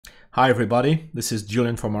Hi everybody, this is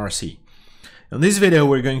Julian from Arcee. In this video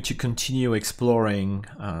we're going to continue exploring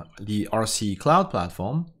the Arcee Cloud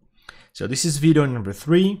platform. So this is video number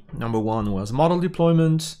 3. Number 1 was model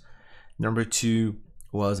deployment, number 2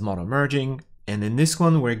 was model merging, and in this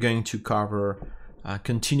one we're going to cover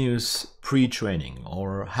continuous pre-training,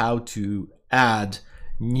 or how to add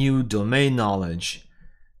new domain knowledge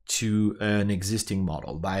to an existing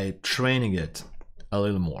model by training it a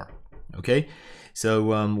little more. Okay, so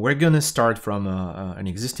we're going to start from an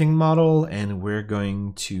existing model, and we're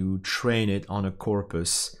going to train it on a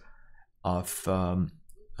corpus of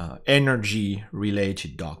energy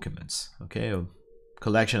related documents, okay, a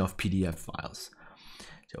collection of PDF files.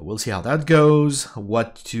 So we'll see how that goes,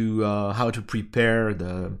 how to prepare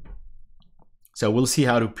the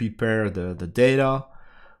data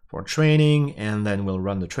for training, and then we'll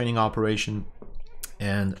run the training operation.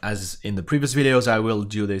 And as in the previous videos, I will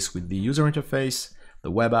do this with the user interface, the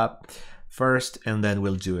web app first, and then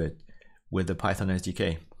we'll do it with the Python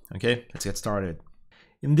SDK. Okay, let's get started.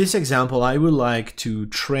 In this example, I would like to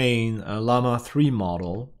train a Llama 3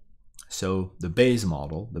 model, so the base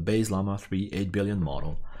model, the base Llama 3 8 billion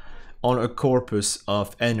model, on a corpus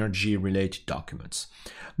of energy related documents.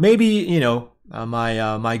 Maybe, you know,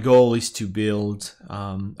 my goal is to build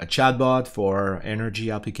a chatbot for energy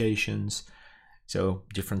applications. So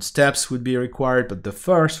different steps would be required, but the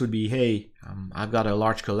first would be, hey, I've got a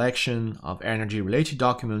large collection of energy related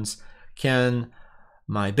documents. Can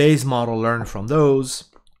my base model learn from those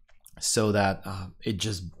so that it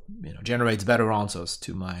just generates better answers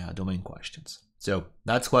to my domain questions? So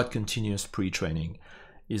that's what continuous pre-training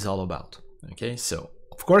is all about. Okay, so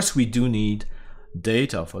of course we do need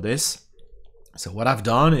data for this. So what I've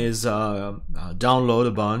done is download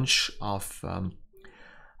a bunch of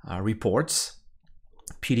reports,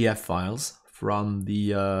 PDF files from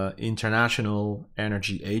the International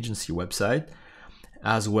Energy Agency website,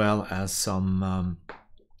 as well as some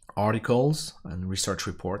articles and research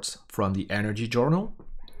reports from the Energy Journal.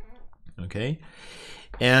 Okay,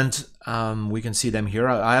 and we can see them here.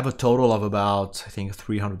 I have a total of about, I think,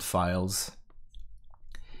 300 files.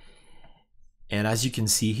 And as you can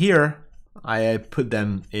see here, I put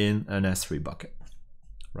them in an S3 bucket,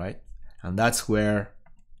 right? And that's where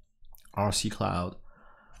Arcee Cloud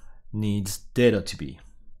needs data to be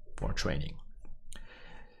for training.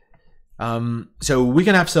 So we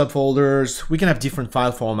can have subfolders, we can have different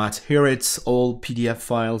file formats. Here it's all PDF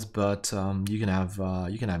files, but you can have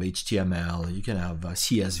HTML, you can have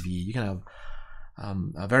CSV, you can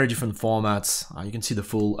have very different formats. You can see the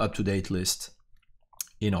full up-to-date list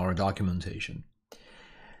in our documentation.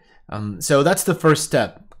 So that's the first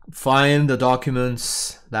step. Find the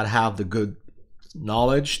documents that have the good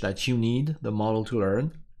knowledge that you need the model to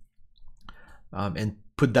learn, and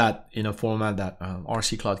put that in a format that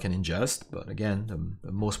Arcee Cloud can ingest. But again,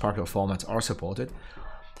 the most popular formats are supported.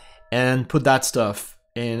 And put that stuff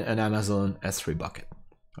in an Amazon S3 bucket.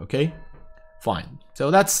 Okay, fine.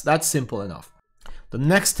 So that's simple enough. The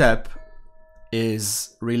next step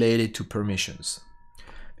is related to permissions,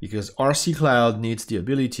 because Arcee Cloud needs the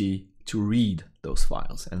ability to read those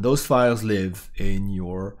files, and those files live in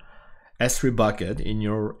your S3 bucket in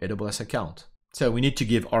your AWS account. So we need to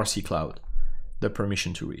give Arcee Cloud the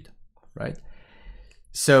permission to read, right?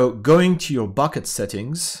 So going to your bucket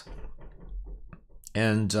settings,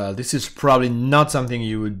 and this is probably not something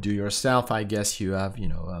you would do yourself. I guess you have,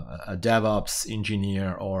 a DevOps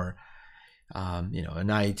engineer or an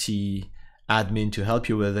IT admin to help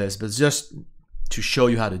you with this, but just to show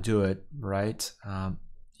you how to do it, right?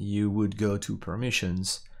 You would go to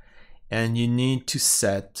permissions, and you need to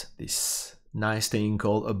set this nice thing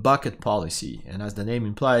called a bucket policy. And as the name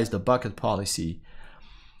implies, the bucket policy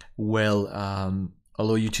will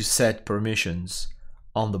allow you to set permissions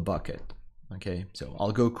on the bucket. Okay, so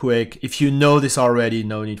I'll go quick. If you know this already,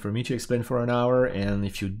 no need for me to explain for an hour. And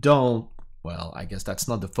if you don't, well, I guess that's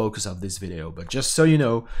not the focus of this video, but just so you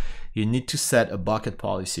know, you need to set a bucket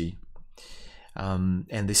policy.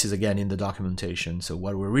 And this is again in the documentation. So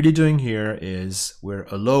what we're really doing here is we're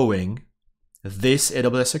allowing this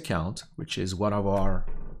AWS account, which is one of our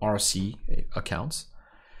Arcee accounts,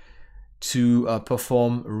 to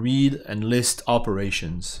perform read and list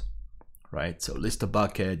operations, right? So list a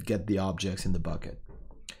bucket, get the objects in the bucket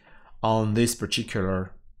on this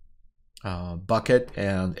particular bucket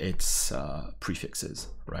and its prefixes,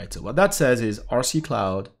 right? So what that says is Arcee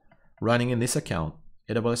Cloud running in this account,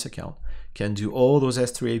 AWS account, can do all those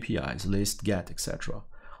S3 APIs, list, get, etc.,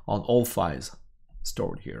 on all files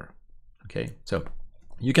stored here. Okay, so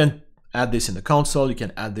you can add this in the console, you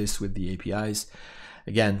can add this with the APIs.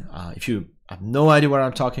 Again, if you have no idea what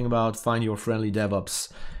I'm talking about, find your friendly DevOps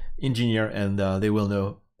engineer, and they will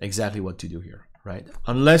know exactly what to do here, right?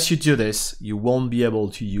 Unless you do this, you won't be able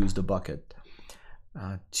to use the bucket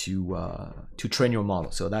to train your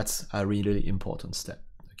model. So that's a really important step.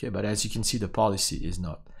 Okay, but as you can see, the policy is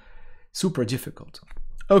not super difficult.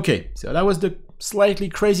 Okay, so that was the slightly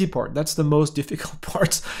crazy part. That's the most difficult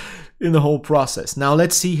part in the whole process. Now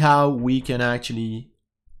let's see how we can actually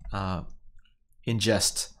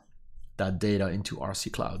ingest that data into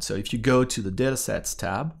Arcee Cloud. So if you go to the Datasets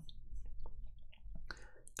tab,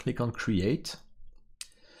 click on Create,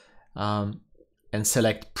 and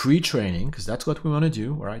select pre-training, because that's what we want to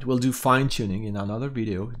do. All right, we'll do fine-tuning in another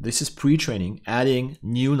video. This is pre-training, adding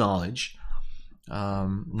new knowledge,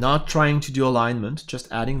 not trying to do alignment,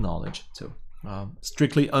 just adding knowledge. So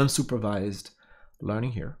strictly unsupervised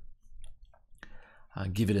learning here.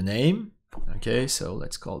 Give it a name. Okay, so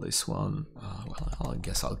let's call this one, well, I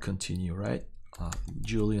guess I'll continue, right?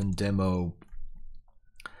 Julian demo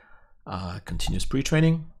continuous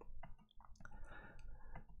pre-training.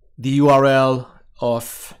 The URL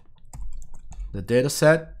of the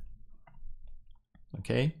dataset.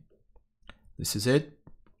 Okay, this is it.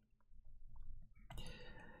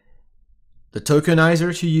 The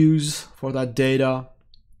tokenizer to use for that data,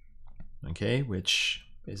 okay, which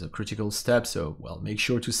is a critical step. So, well, make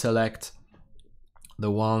sure to select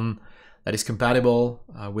the one that is compatible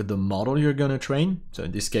with the model you're going to train. So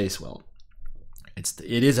in this case, well,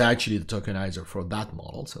 it is actually the tokenizer for that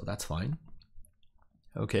model, so that's fine.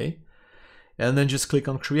 Okay, and then just click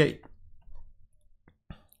on Create.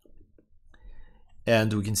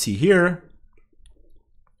 And we can see here,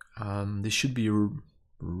 this should be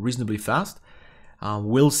reasonably fast.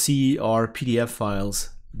 We'll see our PDF files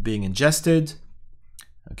being ingested.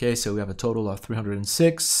 Okay, so we have a total of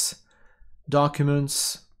 306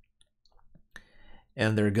 documents,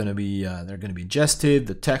 and they're going to be ingested.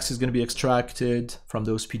 The text is going to be extracted from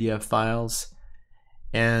those PDF files,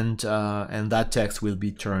 and that text will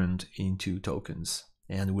be turned into tokens,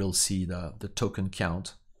 and we'll see the token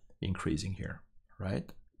count increasing here,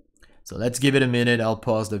 right? So let's give it a minute. I'll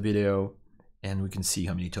pause the video, and we can see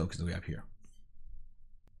how many tokens we have here.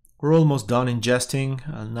 We're almost done ingesting,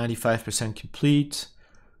 95% complete.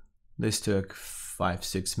 This took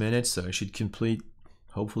 5-6 minutes, so it should complete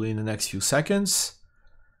hopefully in the next few seconds.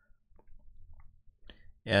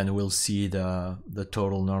 And we'll see the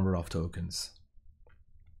total number of tokens.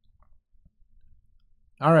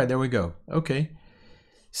 All right, there we go. Okay,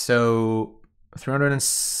 so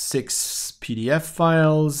 306 PDF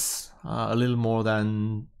files, a little more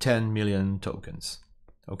than 10 million tokens.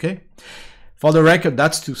 Okay, for the record,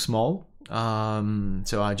 that's too small.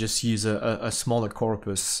 So I just use a smaller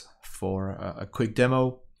corpus for a quick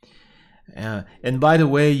demo. And by the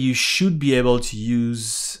way, you should be able to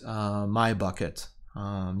use my bucket.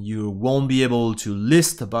 You won't be able to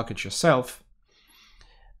list the bucket yourself,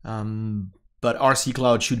 but Arcee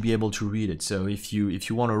Cloud should be able to read it. So if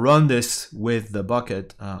you want to run this with the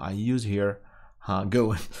bucket I use here,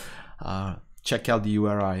 go check out the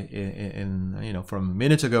URI in from a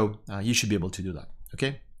minute ago. You should be able to do that.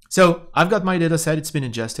 Okay, so I've got my data set. It's been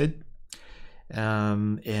ingested,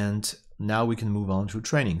 and now we can move on to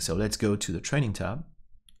training. So let's go to the training tab,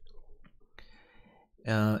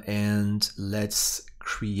 and let's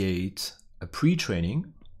create a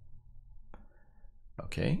pre-training.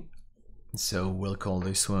 Okay, so we'll call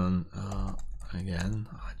this one again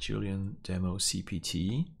Julian demo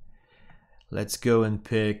CPT. Let's go and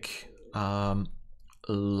pick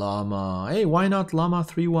Llama. Hey, why not Llama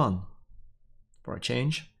 3.1 for a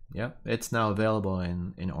change? Yeah, it's now available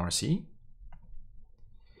in Arcee.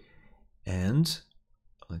 And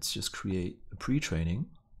let's just create a pre-training,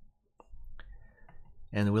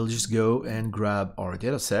 and we'll just go and grab our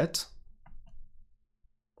data set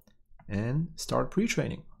and start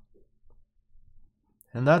pre-training.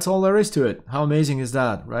 And that's all there is to it. How amazing is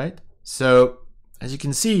that, right? So as you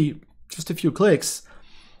can see, just a few clicks,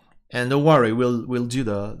 and don't worry, we'll do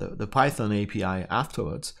the Python API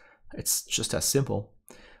afterwards. It's just as simple.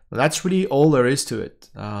 But that's really all there is to it.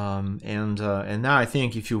 And now I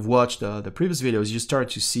think if you've watched the previous videos, you start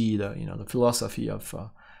to see the philosophy of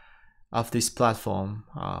this platform,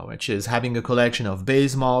 which is having a collection of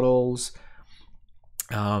base models,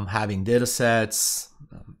 having data sets,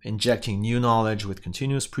 injecting new knowledge with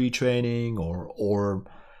continuous pre-training, or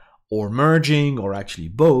merging, or actually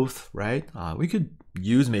both, right? We could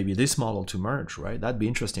use maybe this model to merge, right? That'd be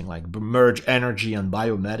interesting, like merge energy and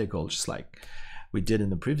biomedical, just like we did in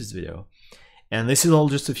the previous video. And this is all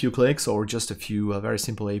just a few clicks, or just a few very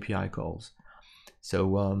simple API calls.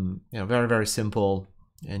 So very, very simple,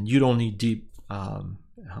 and you don't need deep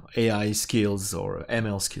AI skills or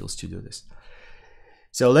ML skills to do this.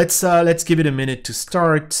 So let's give it a minute to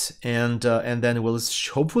start, and then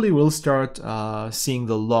hopefully we'll start seeing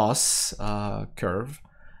the loss curve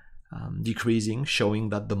decreasing, showing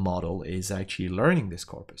that the model is actually learning this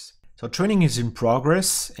corpus. So training is in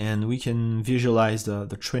progress, and we can visualize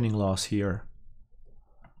the training loss here.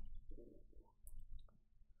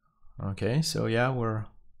 Okay, so yeah, we're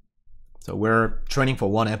training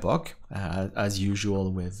for one epoch as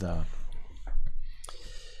usual with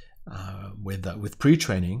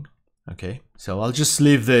pre-training. Okay, so I'll just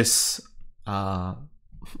leave this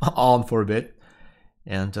on for a bit,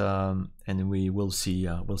 and we will see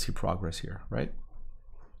progress here, right?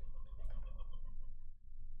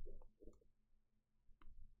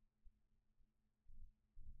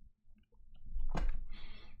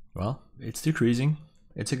 Well, it's decreasing.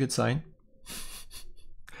 It's a good sign.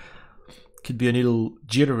 Could be a little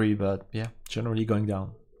jittery, but yeah, generally going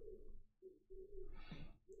down.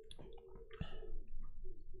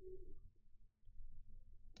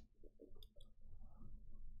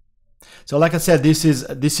 So like I said, this is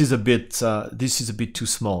a bit too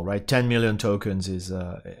small, right? 10 million tokens is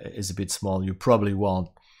a bit small. You probably want,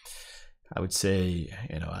 I would say,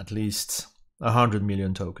 at least 100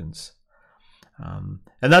 million tokens.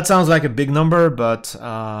 And that sounds like a big number, but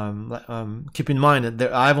keep in mind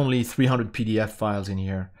that I have only 300 PDF files in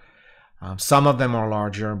here. Some of them are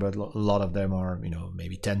larger, but a lot of them are,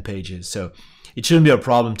 maybe 10 pages. So it shouldn't be a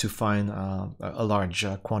problem to find a large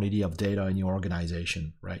quantity of data in your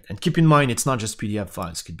organization, right? And keep in mind, it's not just PDF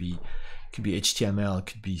files. Could be HTML,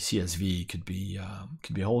 could be CSV, could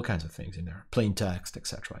be all kinds of things in there, plain text,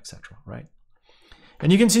 etc., right?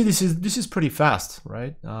 And you can see this is pretty fast,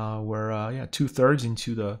 right? We're 2/3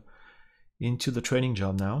 into the training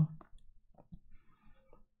job now.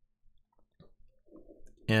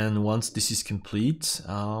 And once this is complete,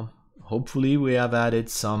 hopefully we have added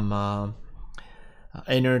some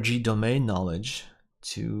energy domain knowledge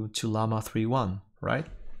to Llama 3.1, right?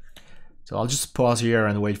 So I'll just pause here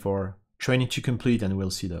and wait for training to complete, and we'll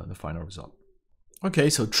see the final result. Okay,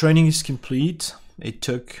 so training is complete. It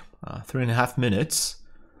took 3.5 minutes,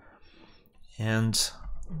 and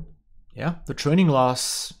yeah, the training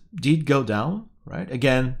loss did go down, right?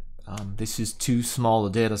 Again, this is too small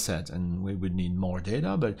a data set, and we would need more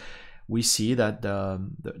data, but we see that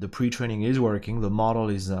the pre-training is working. The model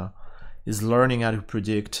is learning how to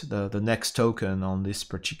predict the next token on this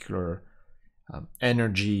particular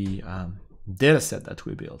energy data set that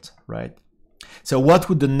we built, right? So what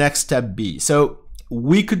would the next step be? So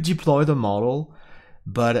we could deploy the model,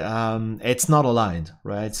 but it's not aligned,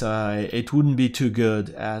 right? So it wouldn't be too good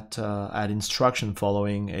at instruction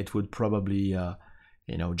following. It would probably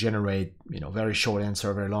generate very short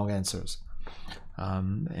answer, very long answers,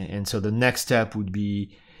 and so the next step would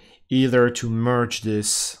be either to merge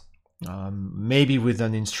this maybe with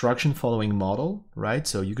an instruction following model, right?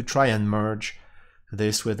 So you could try and merge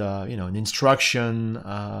this with an instruction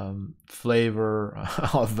flavor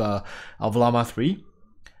of Llama 3,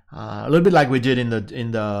 a little bit like we did in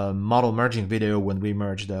the model merging video when we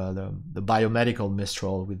merged the biomedical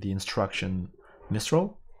Mistral with the instruction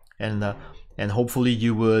Mistral, and hopefully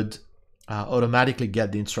you would automatically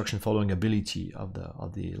get the instruction following ability of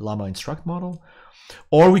the Llama instruct model.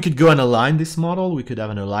 Or we could go and align this model. We could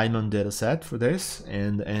have an alignment data set for this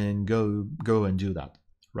and go and do that,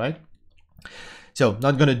 right? So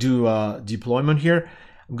not going to do deployment here.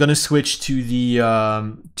 I'm going to switch to the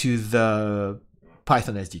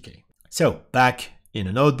Python SDK. So back in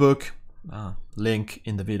a notebook, link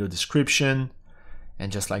in the video description.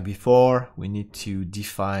 And just like before, we need to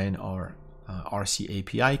define our Arcee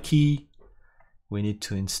API key. We need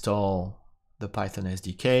to install the Python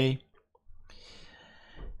SDK.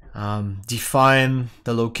 Define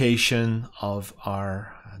the location of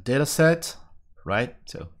our data set, right?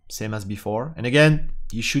 So same as before. And again,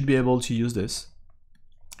 you should be able to use this.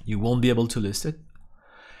 You won't be able to list it.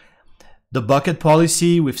 The bucket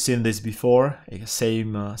policy, we've seen this before,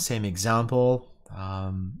 same example.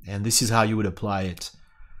 And this is how you would apply it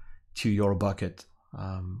to your bucket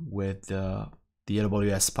with the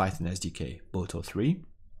AWS Python SDK, Boto 3,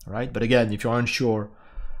 right? But again, if you're unsure,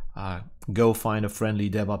 go find a friendly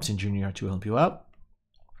DevOps engineer to help you out.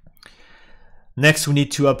 Next, we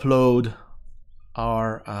need to upload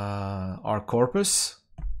our corpus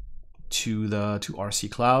to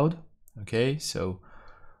Arcee Cloud. Okay, so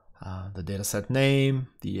the dataset name,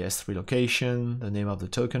 the S3 location, the name of the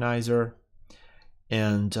tokenizer,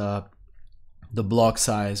 and the block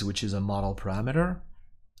size, which is a model parameter.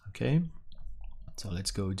 Okay, so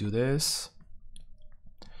let's go do this.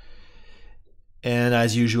 And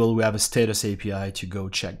as usual, we have a status API to go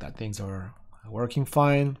check that things are working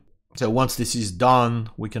fine. So once this is done,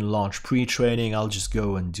 we can launch pre-training. I'll just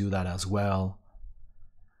go and do that as well.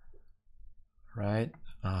 Right?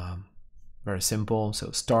 Very simple.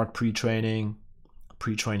 So start pre-training,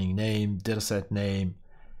 pre-training name, dataset name,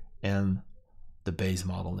 and the base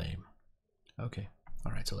model name. Okay.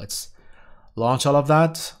 All right. So let's launch all of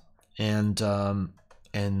that, and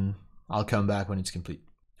I'll come back when it's complete.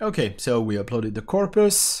 Okay. So we uploaded the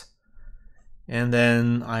corpus. And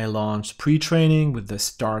then I launched pre-training with the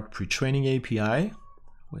start pre-training API,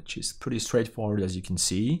 which is pretty straightforward, as you can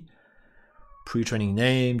see. Pre-training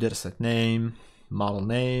name, dataset name, model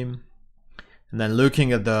name. And then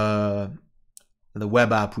looking at the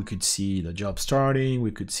web app, we could see the job starting,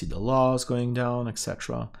 we could see the logs going down,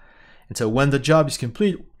 etc. And so when the job is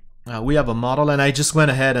complete, we have a model, and I just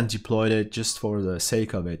went ahead and deployed it just for the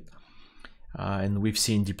sake of it. And we've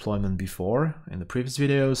seen deployment before in the previous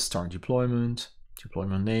videos. Start deployment,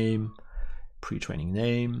 deployment name, pre-training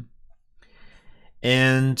name.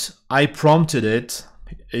 And I prompted it,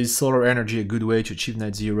 is solar energy a good way to achieve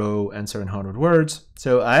net zero? Answer in 100 words.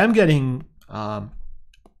 So I am getting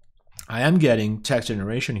text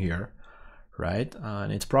generation here, right?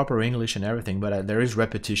 And it's proper English and everything, but there is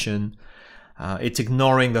repetition. It's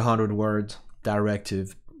ignoring the 100-word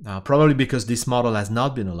directive. Probably because this model has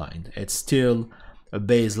not been aligned. It's still a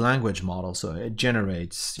base language model, so it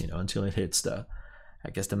generates, until it hits the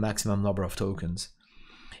maximum number of tokens.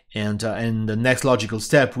 And the next logical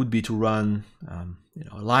step would be to run,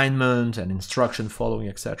 alignment and instruction following,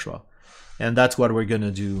 etc. And that's what we're gonna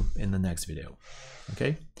do in the next video.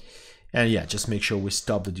 Okay, and yeah, just make sure we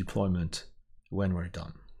stop the deployment when we're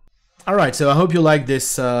done. All right, so I hope you like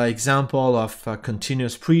this example of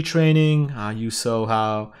continuous pre-training. You saw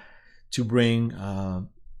how to bring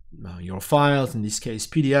your files, in this case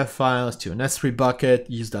PDF files, to an S3 bucket,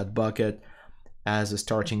 use that bucket as a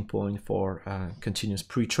starting point for a continuous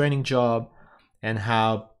pre-training job, and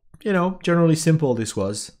how, generally simple this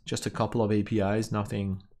was, just a couple of APIs,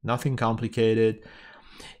 nothing complicated.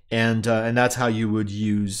 And that's how you would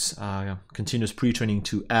use continuous pre-training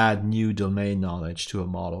to add new domain knowledge to a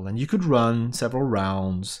model. And you could run several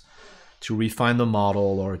rounds to refine the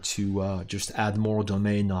model, or to just add more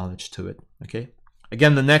domain knowledge to it. Okay.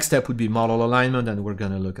 Again, the next step would be model alignment, and we're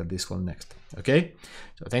going to look at this one next. Okay.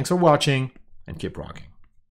 So thanks for watching, and keep rocking.